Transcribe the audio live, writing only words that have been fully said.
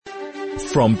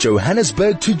From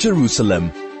Johannesburg to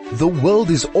Jerusalem, the world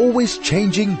is always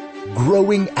changing,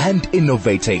 growing and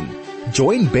innovating.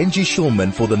 Join Benji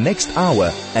Shulman for the next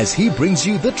hour as he brings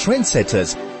you the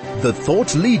trendsetters, the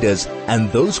thought leaders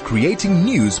and those creating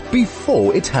news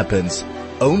before it happens.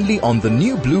 Only on the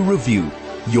New Blue Review,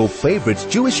 your favorite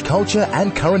Jewish culture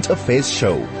and current affairs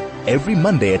show. Every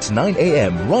Monday at 9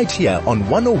 a.m. right here on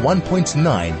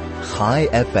 101.9 High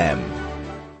FM.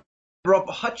 Rob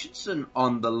Hutchinson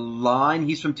on the line.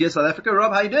 He's from TIA South Africa.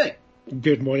 Rob, how you doing?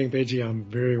 Good morning, Benji. I'm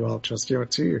very well. Trust you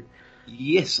too.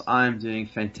 Yes, I'm doing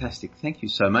fantastic. Thank you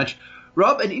so much.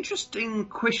 Rob, an interesting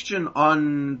question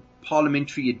on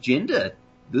parliamentary agenda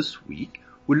this week.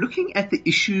 We're looking at the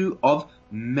issue of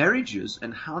marriages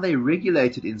and how they're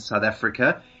regulated in South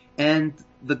Africa, and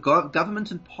the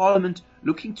government and parliament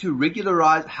looking to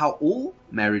regularize how all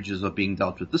marriages are being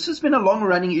dealt with. This has been a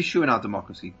long-running issue in our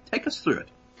democracy. Take us through it.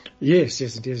 Yes,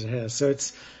 it has. So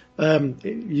it's,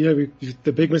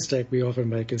 the big mistake we often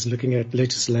make is looking at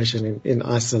legislation in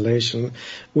isolation,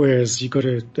 whereas you've got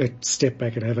to step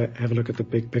back and have a look at the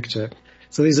big picture.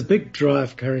 So there's a big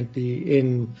drive currently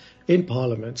in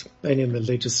Parliament and in the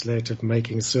legislative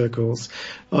making circles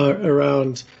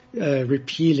around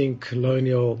repealing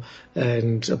colonial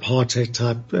and apartheid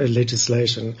type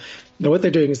legislation. Now what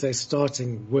they're doing is they're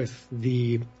starting with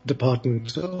the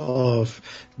Department of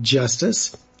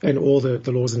Justice and all the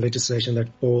laws and legislation that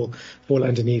fall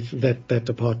underneath that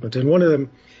department. And one of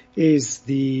them is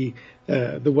the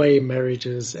way marriage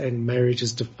is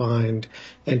defined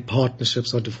and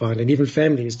partnerships are defined and even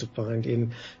family is defined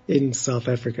in South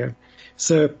Africa.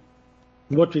 So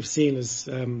what we've seen is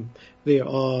there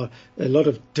are a lot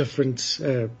of different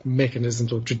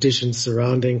mechanisms or traditions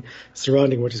surrounding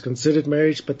what is considered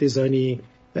marriage, but there's only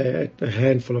a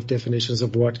handful of definitions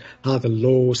of how the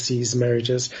law sees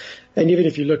marriages. And even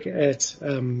if you look at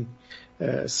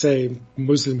say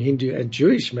Muslim, Hindu and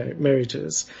Jewish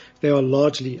marriages, they are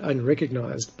largely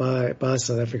unrecognized by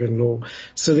South African law.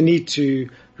 So the need to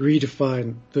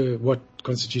redefine what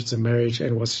constitutes a marriage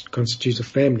and what constitutes a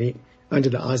family under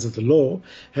the eyes of the law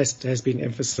has been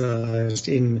emphasized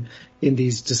in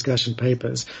these discussion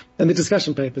papers. And the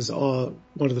discussion papers are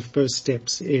one of the first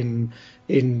steps in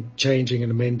changing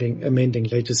and amending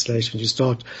legislation. You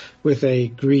start with a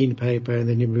green paper and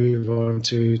then you move on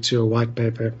to a white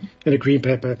paper. And a green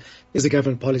paper is a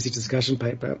government policy discussion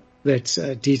paper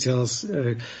that details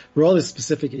rather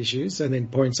specific issues and then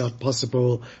points out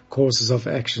possible courses of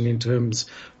action in terms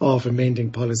of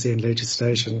amending policy and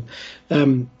legislation.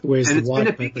 Whereas and it's been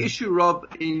a big issue, Rob,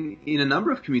 in a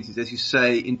number of communities, as you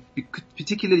say,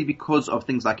 particularly because of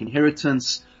things like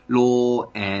inheritance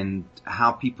law and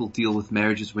how people deal with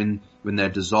marriages when they're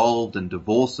dissolved and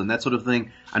divorced and that sort of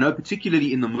thing. I know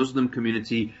particularly in the Muslim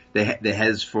community, there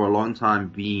has for a long time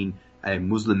been a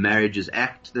Muslim Marriages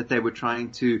Act that they were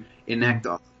trying to enact.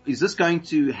 Is this going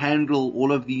to handle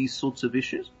all of these sorts of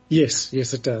issues? Yes,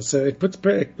 it does. So it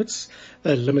puts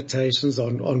limitations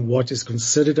on what is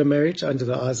considered a marriage under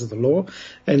the eyes of the law,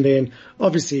 and then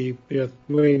obviously,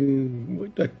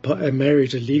 when a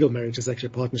legal marriage, is actually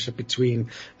a partnership between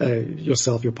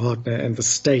yourself, your partner, and the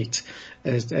state.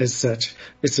 As such,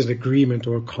 it's an agreement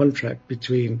or a contract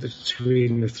between the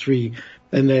three.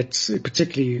 And that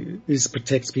particularly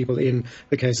protects people in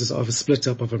the cases of a split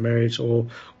up of a marriage or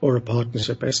a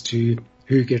partnership as to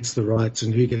who gets the rights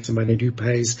and who gets the money and who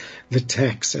pays the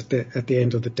tax at the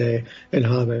end of the day and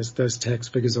how those tax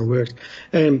figures are worked.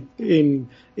 And in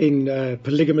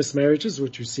polygamous marriages,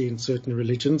 which we see in certain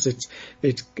religions, it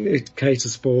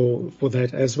caters for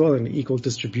that as well, an equal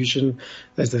distribution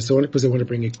as they saw it, because they want to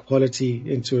bring equality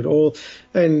into it all.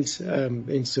 And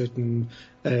in certain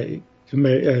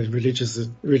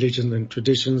religion and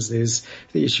traditions, there's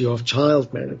the issue of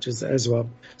child marriages as well.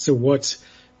 So which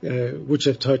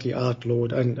are totally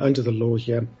outlawed under the law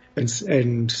here and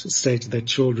state that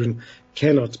children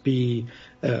cannot be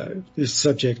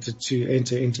subjected to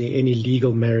enter into any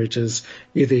legal marriages,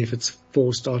 either if it's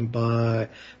forced on by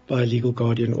a legal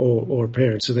guardian or a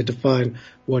parent. So they define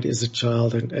what is a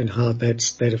child and how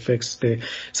that affects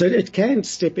so it can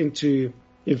step into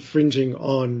infringing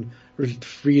on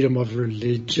freedom of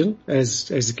religion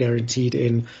as guaranteed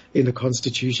in the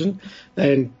Constitution.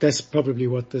 And that's probably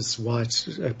what this white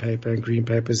paper and green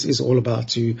papers is all about,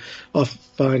 to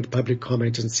find public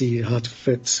comment and see how to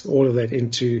fit all of that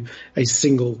into a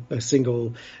single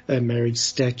marriage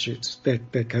statute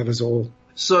that covers all.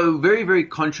 So very, very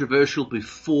controversial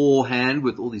beforehand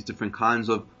with all these different kinds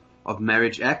of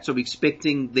marriage acts. Are we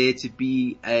expecting there to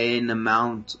be an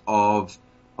amount of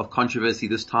controversy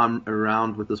this time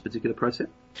around with this particular process?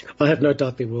 I have no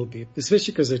doubt there will be,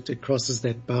 especially because it crosses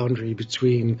that boundary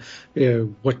between,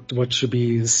 what should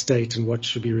be the state and what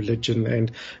should be religion,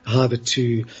 and how the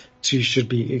two should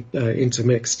be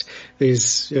intermixed.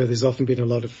 There's often been a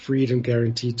lot of freedom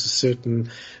guaranteed to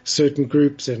certain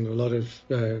groups, and a lot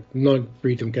of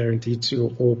non-freedom guaranteed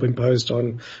to or imposed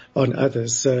on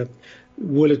others. So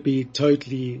will it be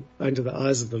totally under the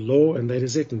eyes of the law, and that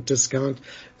is it, and discount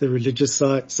the religious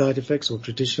side effects or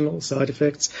traditional side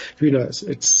effects? Who knows?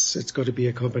 It's got to be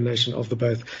a combination of the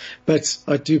both. But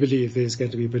I do believe there's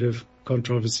going to be a bit of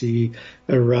controversy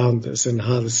around this, and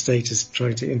how the state is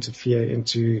trying to interfere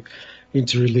into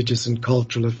religious and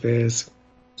cultural affairs.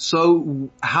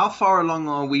 So how far along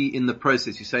are we in the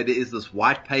process? You say there is this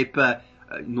white paper.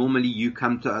 Normally you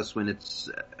come to us when it's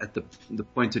at the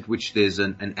point at which there's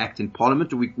an act in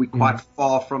Parliament. Are we quite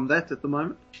far from that at the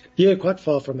moment? Yeah, quite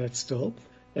far from that still,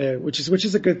 which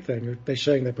is a good thing. They're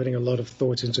showing they're putting a lot of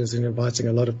thought into this and inviting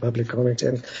a lot of public comment.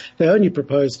 And they only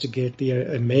proposed to get the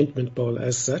amendment bill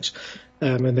as such,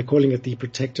 and they're calling it the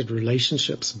Protected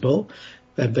Relationships Bill.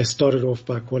 And they started off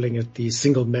by calling it the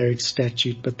Single Marriage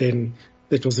Statute, but then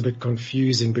it was a bit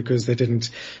confusing because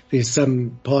there's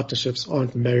some partnerships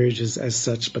aren't marriages as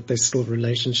such, but they're still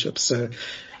relationships. So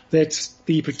that's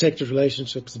the Protected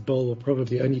Relationships Bill will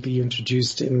probably only be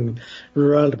introduced in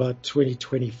around about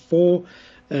 2024.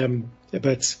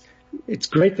 But it's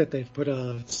great that they've put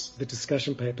out the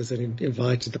discussion papers and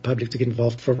invited the public to get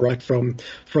involved from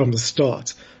the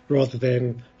start, rather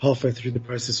than halfway through the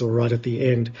process or right at the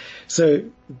end. So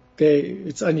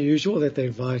it's unusual that they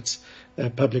invite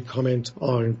public comment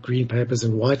on green papers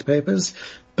and white papers,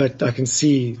 but I can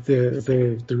see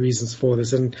the reasons for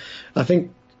this. And I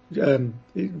think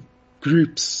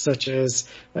groups such as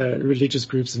religious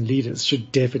groups and leaders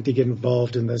should definitely get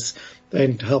involved in this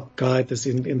and help guide this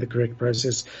in the correct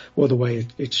process, or the way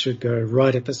it should go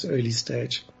right at this early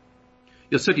stage.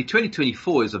 Yeah, certainly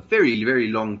 2024 is a very, very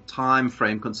long time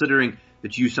frame, considering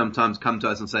that you sometimes come to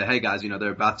us and say, hey guys, they're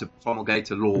about to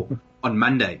promulgate a law on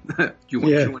Monday. Do you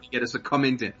want to get us a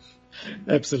comment in?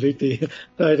 Absolutely.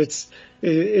 No, it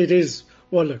is,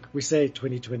 well, look, we say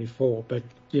 2024, but,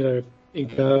 in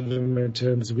government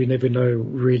terms, we never know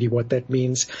really what that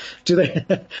means.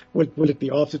 Will it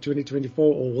be after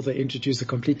 2024, or will they introduce a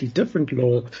completely different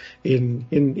law in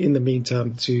the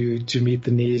meantime to meet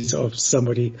the needs of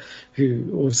somebody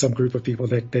or some group of people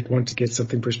that want to get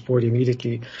something pushed forward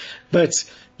immediately? But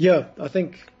yeah, I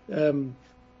think,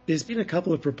 there's been a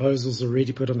couple of proposals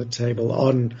already put on the table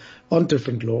on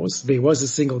different laws. There was a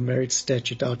single marriage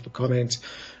statute out for comment,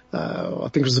 I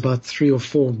think it was about 3 or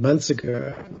 4 months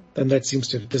ago, and that seems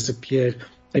to have disappeared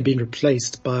and been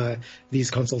replaced by these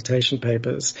consultation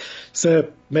papers.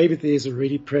 So maybe there's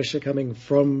already pressure coming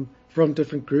from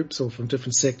different groups or from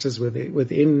different sectors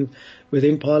within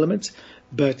Parliament.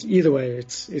 But either way,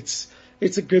 it's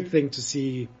a good thing to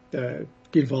see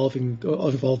involvement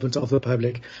of the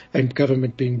public, and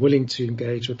government being willing to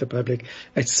engage with the public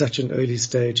at such an early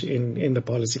stage in the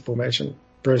policy formation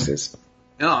process.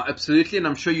 Yeah, absolutely. And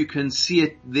I'm sure you can see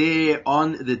it there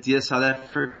on the Dear South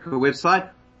Africa website.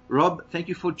 Rob, thank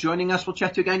you for joining us. We'll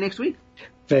chat to you again next week.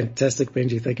 Fantastic,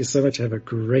 Benji. Thank you so much. Have a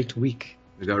great week.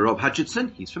 We go Rob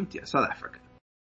Hutchinson. He's from Dear South Africa.